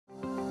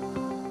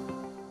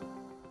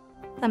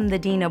I'm the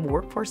Dean of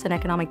Workforce and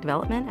Economic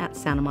Development at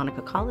Santa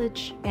Monica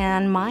College,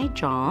 and my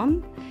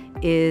job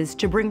is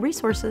to bring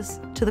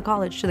resources to the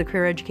college, to the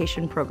career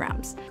education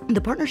programs. The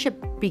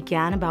partnership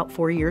began about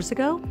 4 years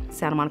ago.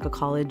 Santa Monica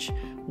College,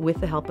 with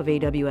the help of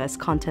AWS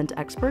content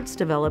experts,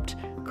 developed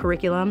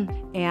curriculum,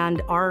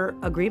 and our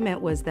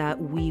agreement was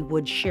that we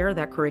would share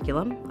that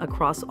curriculum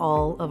across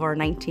all of our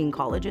 19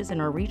 colleges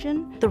in our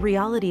region. The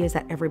reality is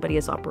that everybody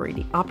is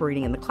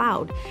operating in the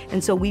cloud,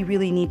 and so we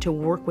really need to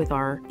work with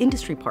our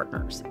industry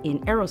partners in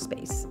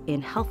aerospace,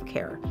 in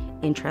healthcare,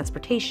 in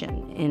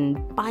transportation,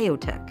 in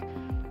biotech,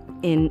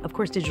 in, of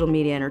course, digital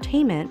media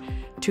entertainment,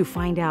 to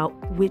find out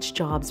which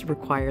jobs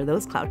require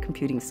those cloud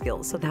computing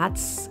skills. So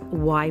that's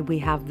why we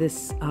have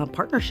this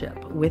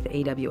partnership with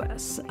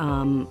AWS,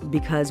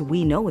 because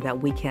we know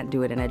that we can't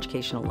do it in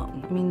education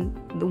alone. I mean,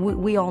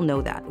 we all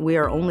know that. We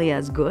are only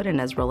as good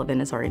and as relevant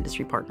as our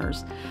industry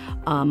partners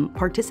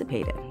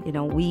participate in. You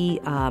know, we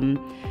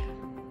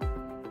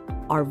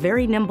are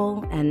very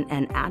nimble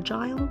and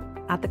agile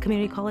at the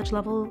community college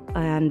level,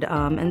 and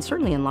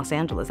certainly in Los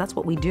Angeles. That's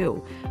what we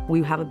do.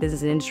 We have a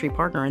business and industry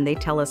partner, and they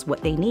tell us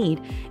what they need,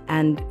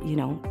 and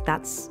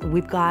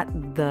we've got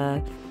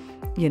the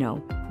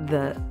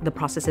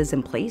processes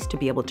in place to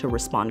be able to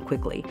respond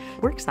quickly.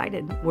 We're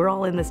excited. We're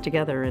all in this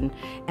together, and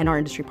our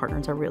industry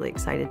partners are really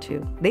excited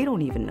too. They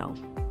don't even know,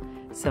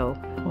 so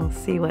we'll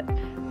see what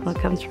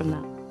comes from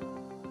that.